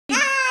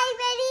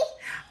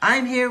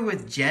I'm here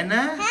with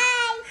Jenna.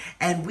 Hi.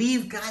 And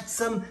we've got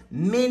some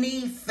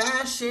mini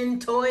fashion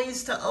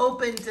toys to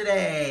open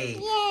today.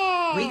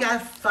 Yeah. We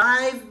got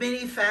 5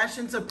 mini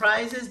fashion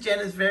surprises.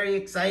 Jenna's very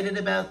excited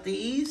about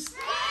these.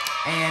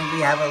 And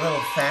we have a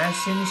little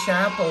fashion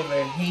shop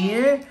over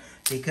here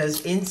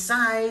because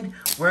inside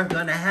we're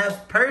gonna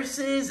have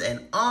purses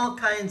and all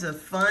kinds of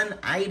fun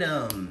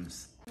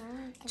items.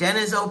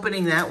 Jenna's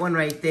opening that one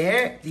right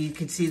there. You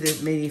can see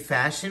the mini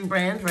fashion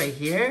brand right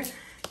here.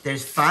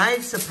 There's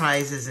 5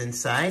 surprises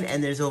inside,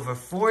 and there's over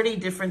 40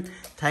 different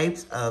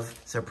types of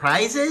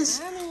surprises.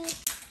 Mommy.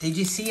 Did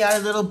you see our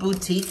little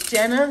boutique,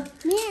 Jenna?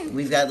 Yeah.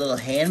 We've got little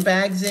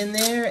handbags in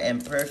there,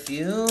 and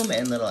perfume,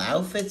 and little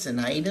outfits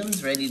and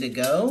items ready to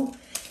go.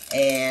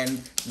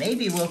 And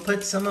maybe we'll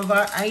put some of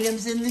our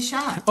items in the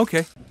shop.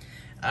 Okay.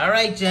 All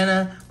right,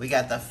 Jenna, we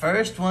got the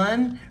first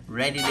one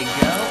ready to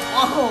go.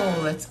 Oh,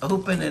 let's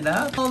open it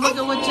up. Oh, look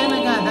at what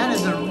Jenna got. That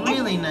is a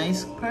really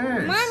nice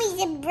purse.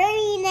 Mommy's a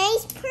very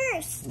nice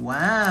purse.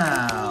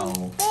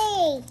 Wow.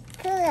 Hey,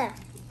 cool.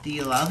 Do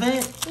you love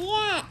it?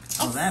 Yeah.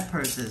 Oh, that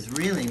purse is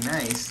really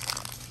nice.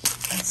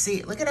 Let's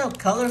see. Look at how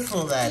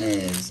colorful that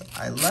is.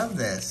 I love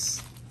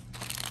this.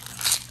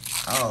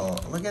 Oh,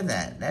 look at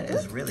that. That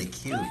is really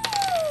cute.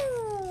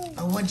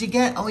 Oh, what'd you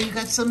get? Oh, you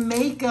got some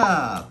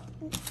makeup.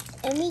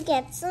 And we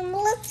get some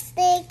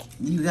lipstick.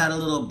 You got a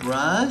little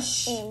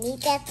brush. And we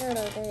get a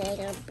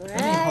little brush.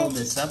 Let me hold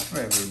this up for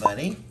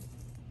everybody.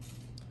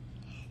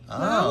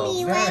 Oh,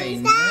 Mommy, what very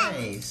is that?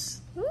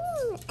 nice.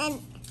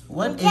 And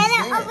What we're is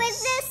gonna open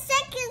this? the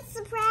second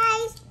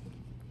surprise.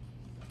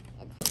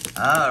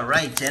 All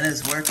right,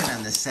 Jenna's working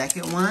on the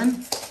second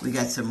one. We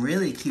got some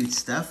really cute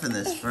stuff in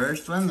this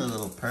first one. The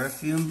little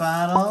perfume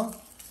bottle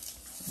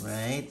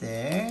right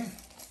there.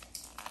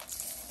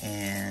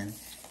 And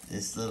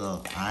this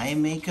little eye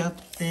makeup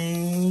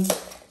thing.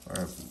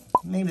 Or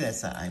maybe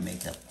that's not eye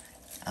makeup.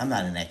 I'm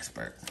not an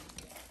expert.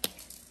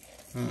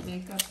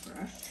 Makeup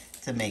brush.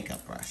 It's a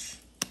makeup brush.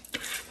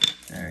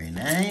 Very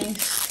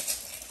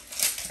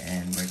nice.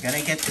 And we're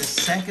gonna get the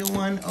second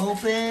one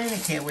open. I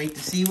can't wait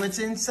to see what's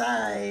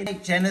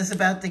inside. Jenna's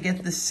about to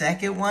get the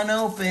second one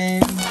open.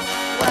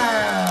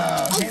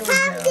 Wow, I here we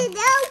popped go. it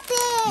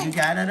open. You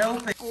got it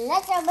open.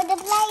 Let's open the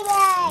play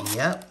bag.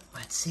 Yep,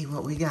 let's see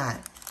what we got.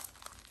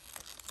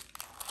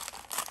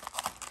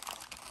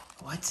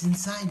 What's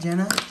inside,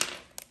 Jenna?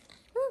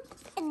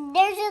 And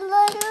there's a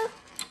little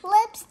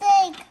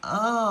lipstick.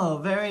 Oh,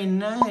 very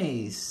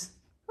nice.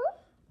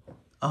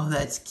 Oh,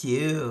 that's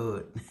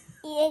cute.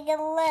 You can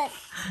look.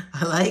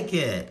 I like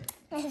it.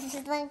 It looks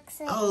like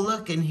Oh,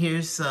 look, and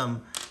here's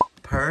some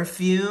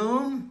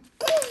perfume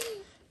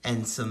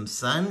and some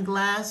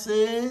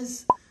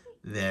sunglasses.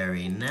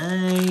 Very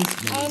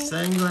nice. Mini and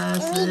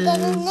sunglasses. we get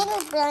a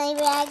little play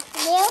bag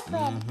to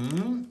open.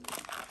 Mm-hmm.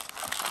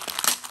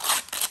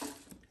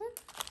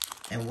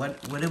 And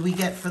what did we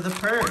get for the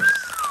purse?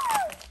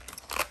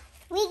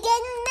 We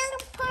get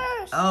another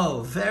purse.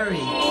 Oh, very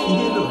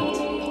cute.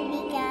 And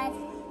we got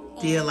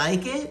Do you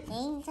like it?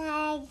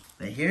 inside.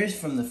 But here's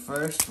from the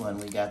first one.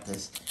 We got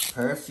this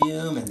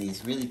perfume and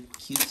these really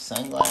cute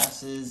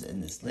sunglasses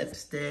and this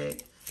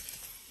lipstick.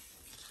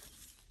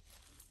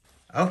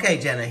 Okay,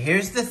 Jenna,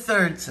 here's the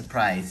third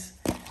surprise.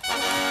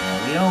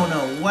 Now, we don't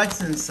know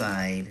what's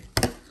inside.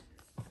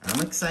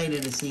 I'm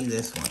excited to see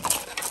this one.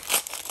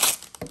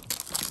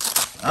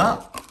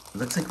 Oh,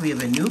 looks like we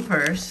have a new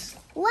purse.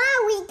 Wow,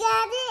 we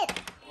got it.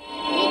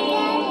 We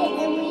got it.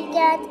 And we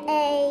got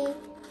a...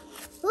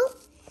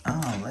 Whoop.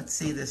 Oh, let's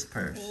see this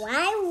purse.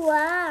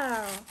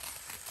 Wow.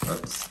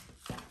 Oops.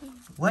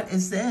 What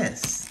is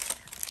this?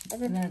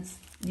 That's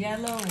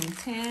yellow and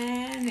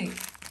tan.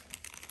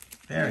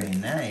 Very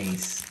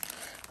nice.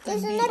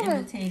 There's Could be another one.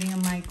 imitating a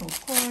Michael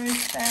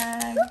Kors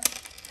bag.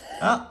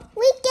 Oh,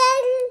 We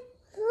got a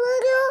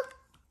little...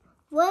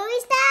 What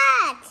is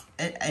that?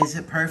 is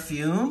it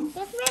perfume?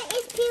 That's right,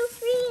 it's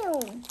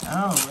perfume.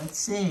 Oh, let's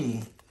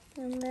see.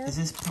 Is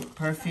this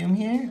perfume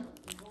here?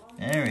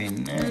 Very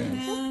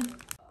nice.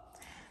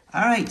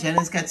 All right,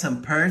 Jenna's got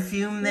some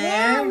perfume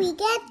Yeah, there. we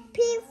get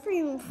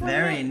perfume. For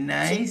Very it.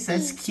 nice.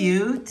 That's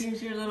cute.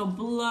 Here's your little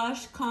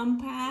blush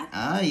compact.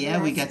 Oh, yeah,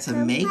 we got some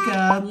Some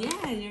makeup.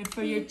 Yeah,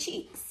 for your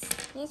cheeks.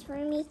 It's for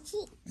me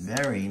cheeks.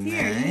 Very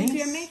Here, use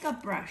your nice.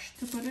 makeup brush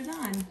to put it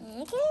on.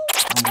 Okay.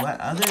 And what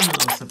other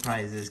little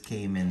surprises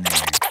came in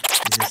there?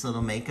 Is this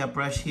little makeup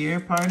brush here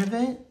part of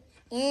it?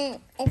 Yeah,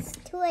 it's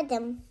 2 of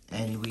them.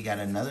 And we got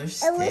another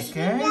I wish you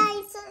sticker.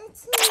 guys could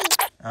see.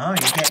 Oh, you're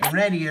getting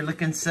ready. You're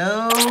looking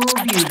so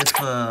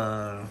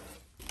beautiful.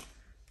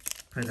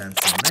 Put on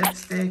some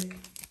lipstick.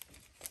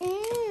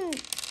 Mmm.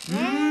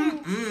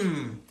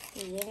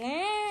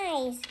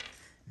 Nice.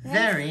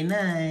 Very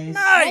nice.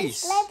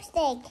 Nice.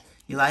 Lipstick.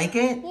 You like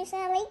it? Yes,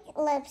 I like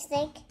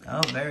lipstick.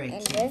 Oh, very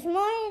And cute. there's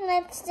more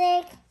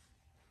lipstick.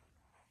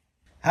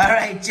 All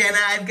right, Jenna,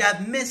 I've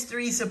got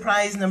mystery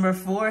surprise number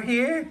 4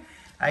 here.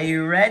 Are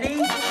you ready?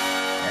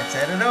 Let's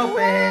set it open.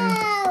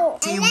 Wow.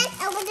 Do And you-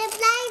 let's open the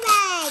play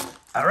bag.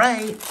 All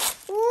right.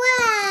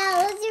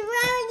 Wow. It's a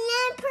really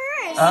nice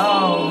purse.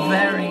 Oh,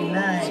 very And it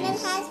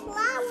nice. has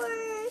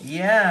flowers.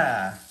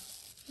 Yeah.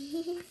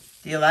 Do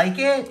you like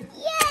it?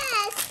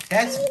 Yes.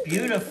 That's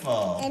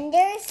beautiful. And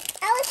there's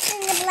Alice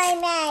in the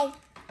blind bag.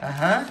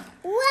 Uh-huh.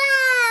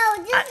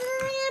 Wow, this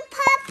is a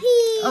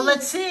puppy. Oh,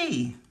 let's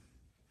see.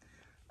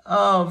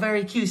 Oh,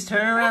 very cute.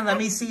 Turn around. Let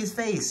me see his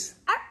face.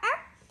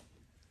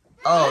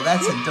 Oh,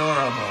 that's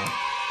adorable.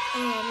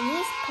 And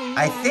he's clean.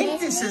 I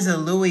think this is a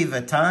Louis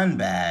Vuitton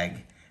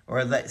bag.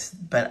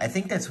 But I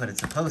think that's what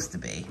it's supposed to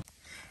be.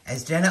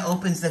 As Jenna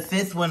opens the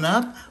 5th one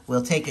up,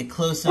 we'll take a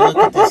closer look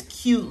at this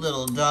cute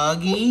little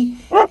doggy.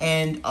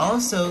 And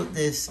also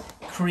this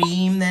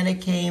cream that it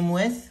came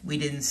with. We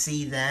didn't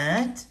see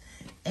that.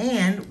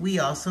 And we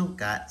also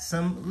got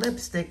some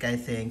lipstick, I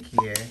think,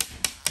 here.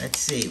 Let's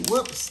see.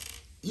 Whoops.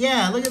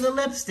 Yeah, look at the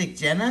lipstick,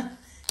 Jenna.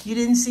 You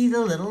didn't see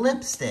the little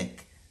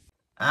lipstick.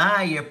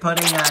 Ah, you're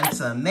putting on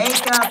some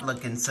makeup.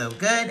 Looking so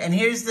good. And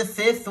here's the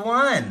 5th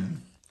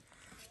one.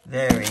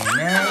 Very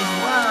nice.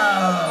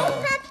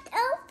 Whoa.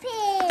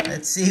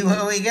 Let's see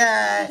what we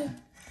got.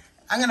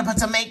 I'm going to put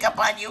some makeup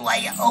on you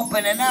while you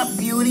open it up.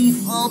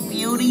 Beautiful,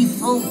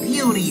 beautiful,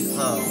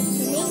 beautiful.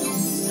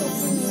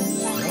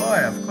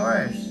 Sure, of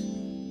course.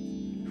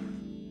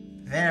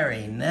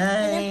 Very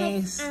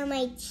nice. On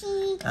my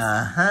cheeks.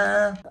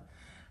 Uh-huh.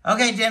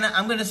 Okay, Jenna,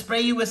 I'm going to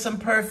spray you with some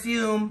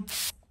perfume.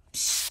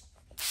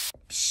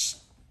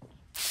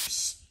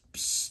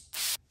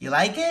 You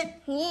like it?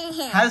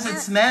 Yeah. How does it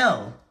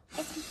smell?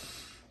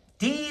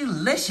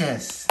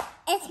 Delicious.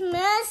 It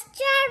smells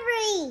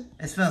strawberry.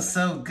 It smells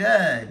so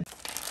good.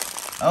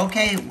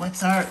 Okay,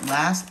 what's our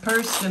last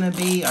purse gonna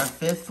be? Our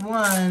 5th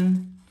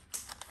one.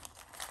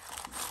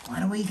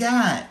 What do we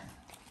got?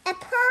 A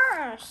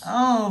purse.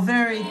 Oh,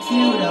 very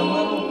cute. A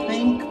little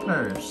pink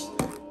purse.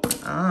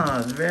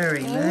 Oh,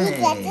 very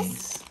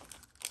nice.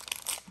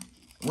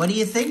 What do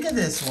you think of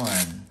this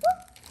one?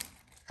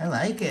 I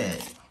like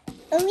it.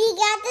 And we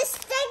got the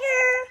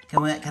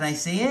sticker. Can I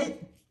see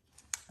it?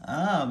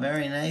 Oh,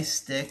 very nice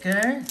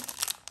sticker.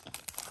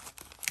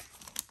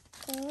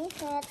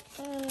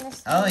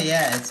 Oh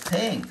yeah, it's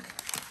pink.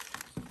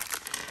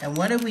 And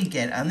what did we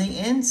get on the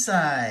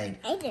inside?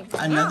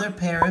 Another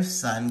pair of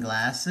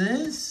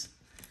sunglasses.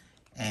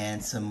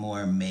 And some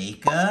more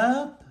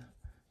makeup.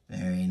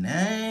 Very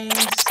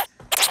nice.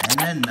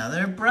 And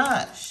another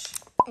brush.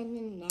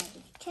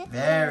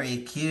 Very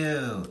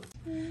cute.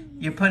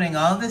 You're putting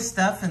all this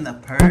stuff in the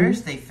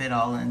purse. They fit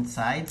all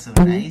inside so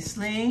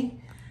nicely.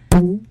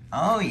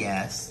 Oh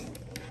yes.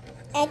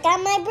 I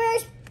got my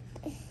purse.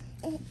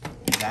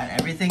 You got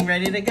everything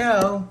ready to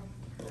go.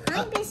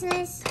 Hi,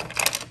 business.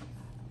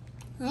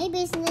 Hi,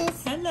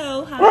 business.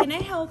 Hello, how can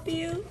I help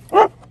you?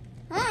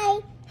 Hi.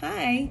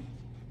 Hi.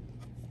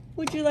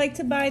 Would you like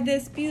to buy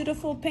this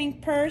beautiful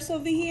pink purse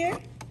over here?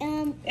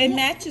 It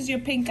matches your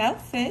pink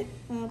outfit.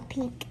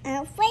 Pink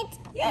outfit?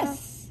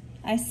 Yes.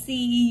 I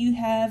see you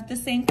have the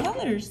same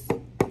colors.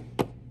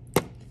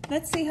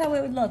 Let's see how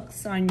it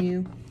looks on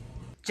you.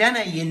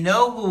 Jenna, you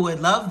know who would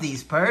love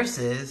these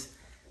purses?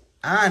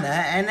 Anna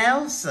and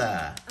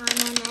Elsa.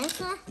 Anna and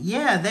Elsa?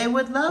 Yeah, they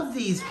would love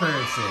these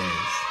purses.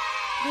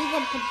 We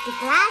can put the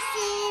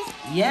glasses.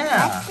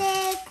 Yeah.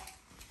 Lipstick.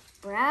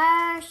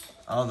 Brush.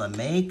 All the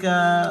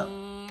makeup.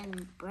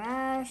 And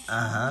brush.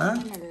 Uh-huh.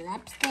 And the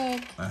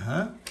lipstick.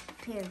 Uh-huh.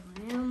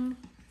 Perfume.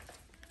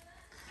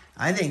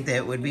 I think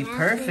that would be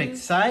perfect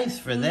size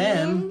for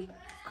them.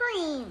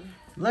 Cream.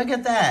 Look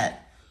at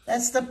that.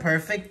 That's the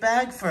perfect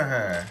bag for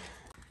her.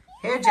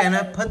 Here,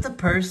 Jenna, put the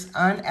purse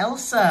on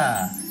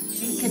Elsa.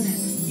 She can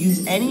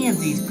use any of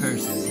these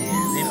purses here.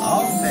 They'd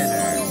all fit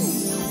her.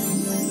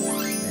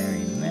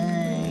 Very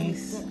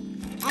nice.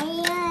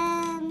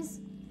 Items.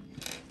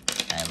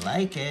 I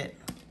like it.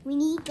 We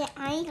need the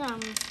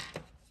items.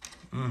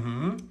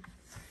 Mm-hmm.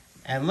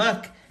 And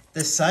look,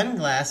 the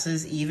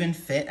sunglasses even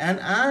fit on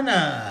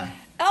Anna.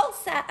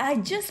 Elsa, I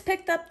just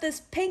picked up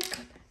this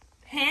pink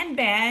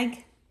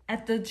handbag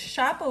at the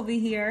shop over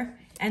here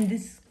and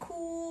this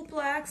cool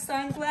black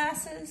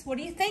sunglasses. What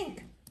do you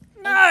think?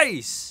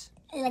 Nice!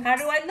 How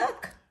do I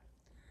look?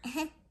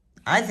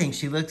 I think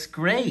she looks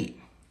great.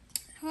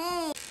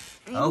 Hey.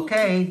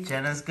 Okay,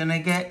 Jenna's gonna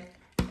get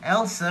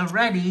Elsa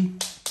ready.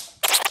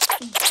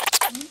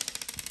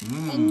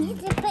 I need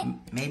to put...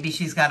 Maybe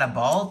she's got a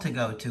ball to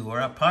go to or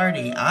a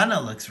party. Anna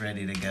looks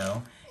ready to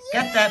go.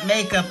 Get that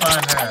makeup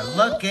on her.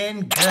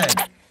 Looking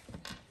good.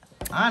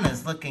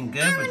 Anna's looking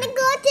good. I want to go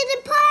to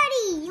the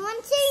party. You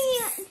want to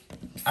see?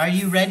 Are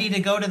you ready to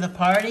go to the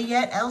party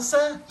yet,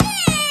 Elsa?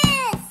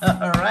 Yes.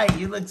 All right,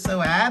 you look so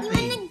You happy. want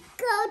to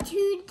go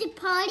to the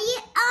party,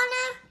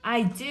 Anna?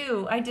 I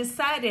do. I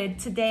decided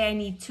today I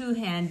need 2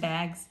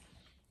 handbags.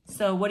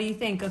 So what do you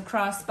think? A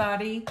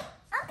crossbody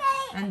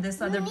Okay. and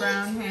this other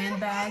brown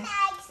handbag?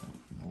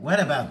 What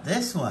about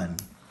this one?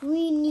 You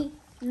need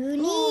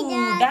Ooh,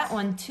 that. that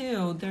one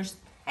too.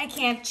 I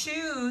can't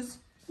choose.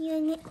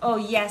 You need... Oh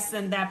yes,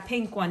 and that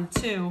pink one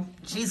too.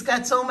 She's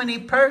got so many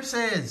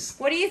purses.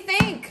 What do you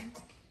think?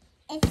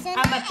 It's so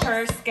I'm nice. a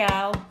purse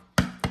gal.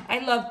 I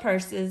love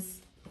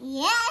purses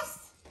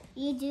Yes,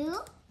 you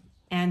do.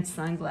 and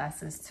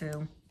sunglasses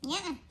too.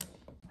 Yeah.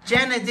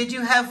 Jenna, did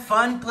you have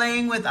fun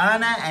playing with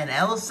Anna and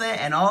Elsa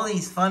and all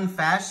these fun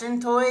fashion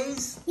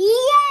toys?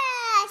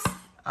 Yes!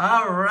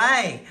 All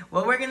right.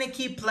 Well, we're going to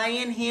keep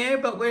playing here,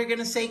 but we're going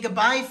to say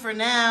goodbye for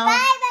now.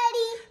 Bye,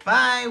 buddy.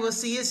 Bye. We'll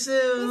see you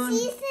soon.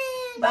 See you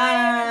soon.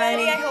 Bye,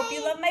 everybody. I hope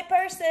you love my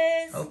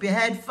purses. Hope you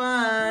had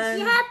fun.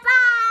 Yeah,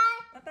 bye.